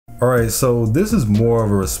Alright, so this is more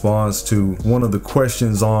of a response to one of the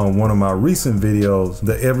questions on one of my recent videos,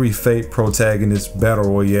 the Every Fate Protagonist Battle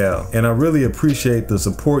Royale, and I really appreciate the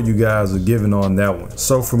support you guys are giving on that one.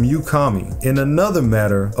 So from you, Kami, in another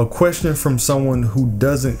matter, a question from someone who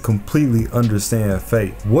doesn't completely understand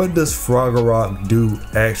Fate. What does Fragarach do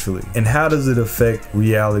actually, and how does it affect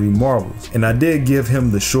Reality Marbles? And I did give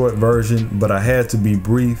him the short version, but I had to be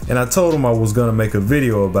brief, and I told him I was gonna make a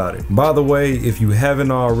video about it. By the way, if you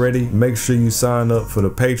haven't already, make sure you sign up for the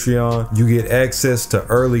Patreon. You get access to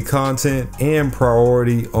early content and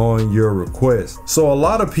priority on your request. So a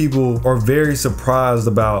lot of people are very surprised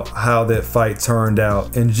about how that fight turned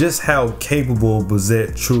out and just how capable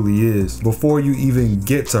Bazett truly is before you even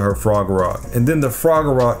get to her Fragarach. And then the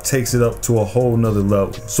Fragarach takes it up to a whole nother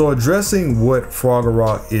level. So addressing what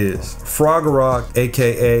Fragarach is. Fragarach,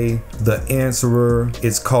 aka the Answerer,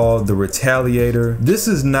 it's called the Retaliator. This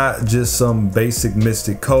is not just some basic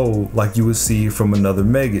mystic code like you would see from another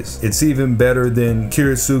Magus. It's even better than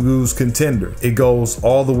Kiritsugu's Contender. It goes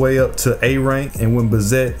all the way up to A rank, and when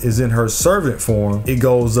Bazett is in her servant form, it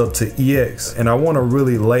goes up to EX, and I want to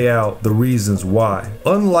really lay out the reasons why.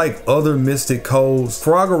 Unlike other mystic codes,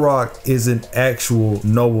 Fragarach is an actual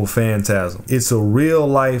noble phantasm. It's a real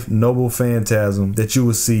life noble phantasm that you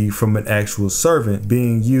would see from an actual servant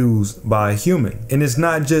being used by a human. And it's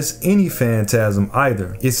not just any phantasm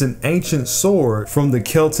either. It's an ancient sword from the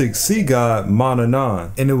Celtic sea god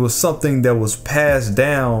Manannán, and it was something that was passed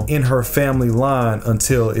down in her family line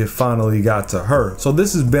until it finally got to her. So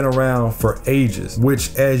this has been around for ages,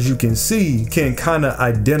 which as you can see can kind of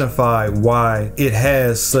identify why it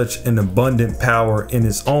has such an abundant power in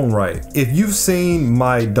its own right. If you've seen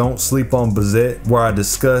my Don't Sleep on Bazett, where I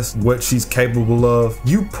discussed what she's capable of,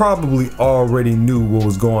 you probably already knew what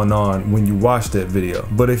was going on when you watched that video.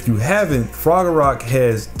 But if you haven't, Fragarach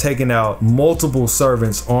has taken out multiple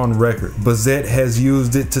servants on record. Bazett has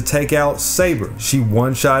used it to take out Saber. She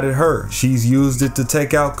one-shotted her. She's used it to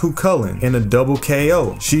take out Cuchulainn in a double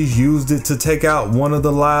KO. She's used it to take out one of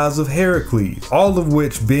the lives of Heracles, all of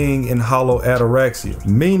which being in Hollow Ataraxia,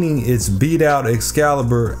 meaning it's beat out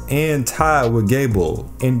Excalibur and tied with Gabol.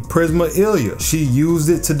 In Prisma Ilia, she used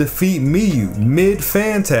it to defeat Miyu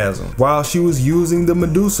mid-phantasm while she was using the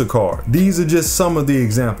Medusa card. These are just some of the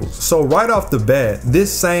examples. So right off the bat,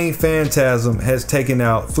 this same phantasm has taken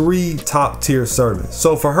out 3 top tier servants.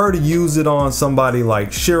 So for her to use it on somebody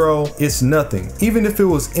like Shiro, it's nothing. Even if it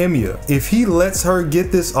was Emiya, if he lets her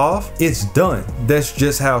get this off, it's done. That's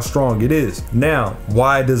just how strong it is. Now,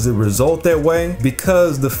 why does it result that way?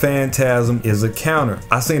 Because the phantasm is a counter.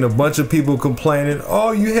 I seen a bunch of people complaining,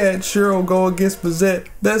 oh, you had Shiro go against Bazett.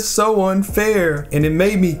 That's so unfair. And it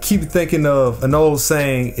made me keep thinking of an old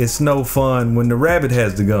saying, it's no fun when the rabbit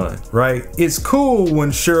has the gun, right? It's cool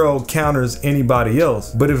when Shiro counters anybody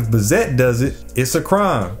else, but if Bazett does it, it's a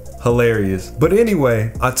crime. Hilarious. But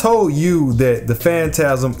anyway, I told you that the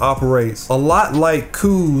phantasm operates a lot like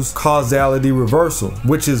Ku's causality reversal,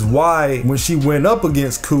 which is why when she went up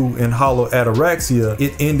against Ku in Hollow Ataraxia,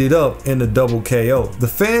 it ended up in a double KO. The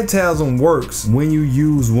phantasm works when you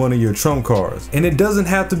use one of your trump cards, and it doesn't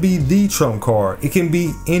have to be the trump card. It can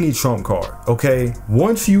be any trump card, okay?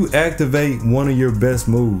 Once you activate one of your best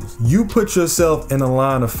moves, you put yourself in a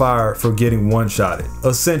line of fire for getting one-shotted,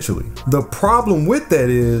 essentially. The problem with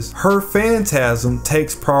that is her phantasm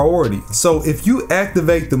takes priority. So if you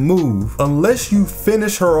activate the move, unless you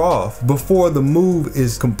finish her off before the move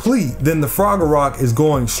is complete, then the Fragarach is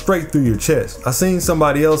going straight through your chest. I seen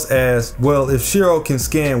somebody else ask, well, if Shiro can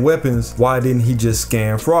scan weapons, why didn't he just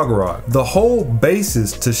scan Fragarach? The whole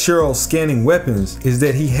basis to Shiro scanning weapons is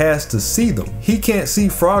that he has to see them. He can't see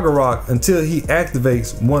Fragarach until he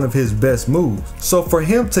activates one of his best moves. So for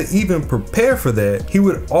him to even prepare for that, he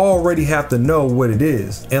would already have to know what it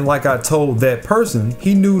is. And like I told that person,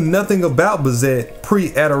 he knew nothing about Bazett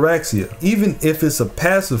pre-Ataraxia. Even if it's a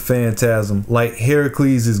passive phantasm like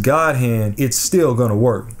Heracles' God Hand, it's still gonna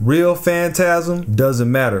work. Real phantasm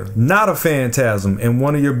doesn't matter. Not a phantasm and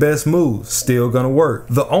one of your best moves, still gonna work.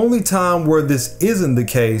 The only time where this isn't the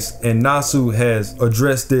case, and Nasu has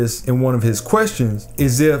addressed this in one of his questions,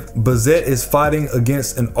 is if Bazett is fighting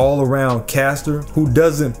against an all-around caster who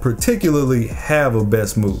doesn't particularly have a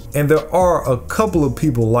best move. And there are a couple of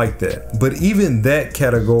people like that. But even that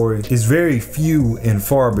category is very few and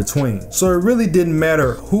far between. So it really didn't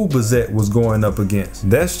matter who Bazett was going up against.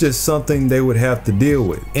 That's just something they would have to deal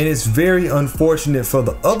with. And it's very unfortunate for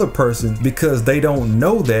the other person because they don't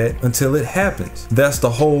know that until it happens. That's the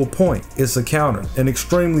whole point. It's a counter. An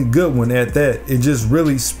extremely good one at that. It just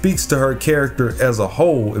really speaks to her character as a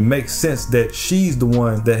whole. It makes sense that she's the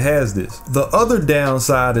one that has this. The other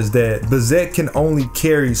downside is that Bazett can only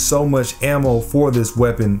carry so much ammo for this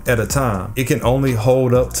weapon at a time. It can only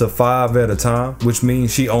hold up to 5 at a time, which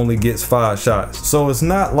means she only gets 5 shots. So it's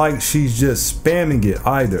not like she's just spamming it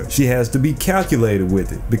either. She has to be calculated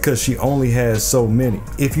with it because she only has so many.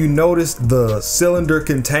 If you notice the cylinder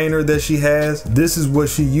container that she has, this is what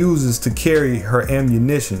she uses to carry her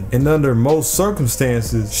ammunition. And under most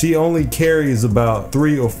circumstances, she only carries about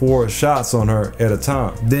 3 or 4 shots on her at a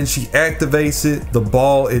time. Then she activates it, the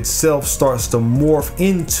ball itself starts to morph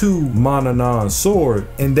into Mananan's sword,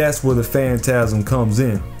 and that's where the phantasm comes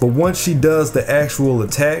in. But once she does the actual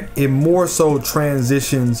attack, it more so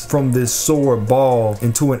transitions from this sword ball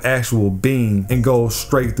into an actual beam and goes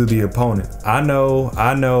straight through the opponent. I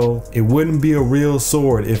know, it wouldn't be a real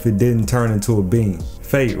sword if it didn't turn into a beam.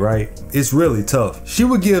 Fate, right? It's really tough. She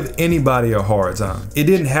would give anybody a hard time. It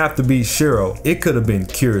didn't have to be Shiro. It could have been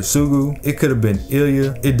Kirisugu. It could have been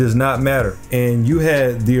Ilya. It does not matter. And you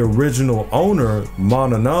had the original owner,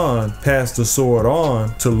 Mananan, pass the sword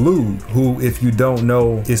on to Lud, who, if you don't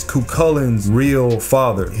know, is Cuchulain's real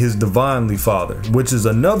father, his divinely father, which is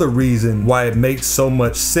another reason why it makes so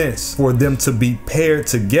much sense for them to be paired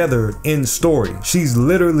together in story. She's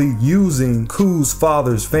literally using Ku's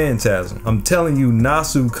father's phantasm. I'm telling you, Nasu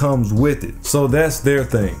comes with it. So that's their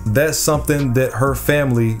thing. That's something that her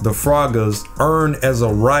family, the Fragas, earn as a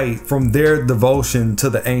right from their devotion to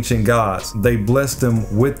the ancient gods. They bless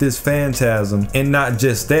them with this phantasm, and not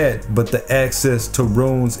just that, but the access to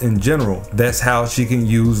runes in general. That's how she can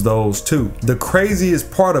use those too. The craziest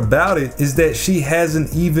part about it is that she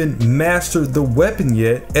hasn't even mastered the weapon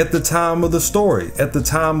yet at the time of the story, at the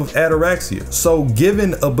time of Ataraxia. So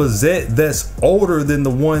given a Bazett that's older than the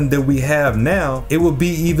one that we have now, it would be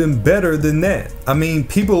even better than that. I mean,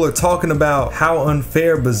 people are talking about how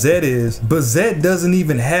unfair Bazett is. Bazett doesn't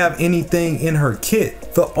even have anything in her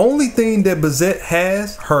kit. The only thing that Bazett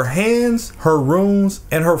has, her hands, her runes,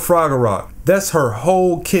 and her Fragarach. That's her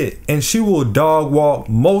whole kit, and she will dog walk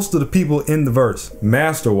most of the people in the verse,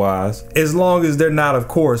 master wise, as long as they're not, of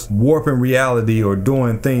course, warping reality or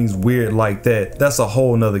doing things weird like that. That's a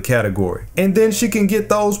whole nother category. And then she can get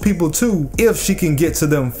those people too if she can get to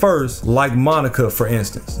them first, like Monica, for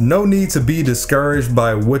instance. No need to be discouraged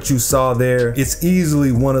by what you saw there. It's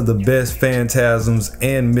easily one of the best phantasms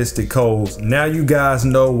and mystic codes. Now you guys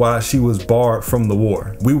know why she was barred from the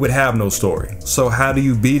war. We would have no story. So how do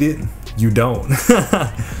you beat it? You don't.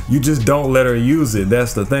 You just don't let her use it.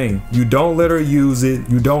 That's the thing. You don't let her use it.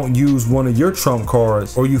 You don't use one of your trump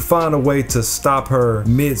cards, or you find a way to stop her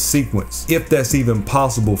mid-sequence, if that's even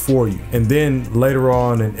possible for you. And then later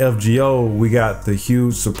on in FGO, we got the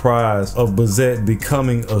huge surprise of Bazett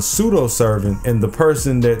becoming a pseudo-servant, and the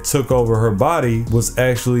person that took over her body was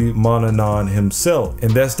actually Mananan himself.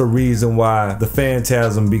 And that's the reason why the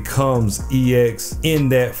phantasm becomes EX in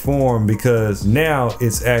that form, because now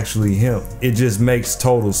it's actually him. It just makes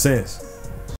total sense.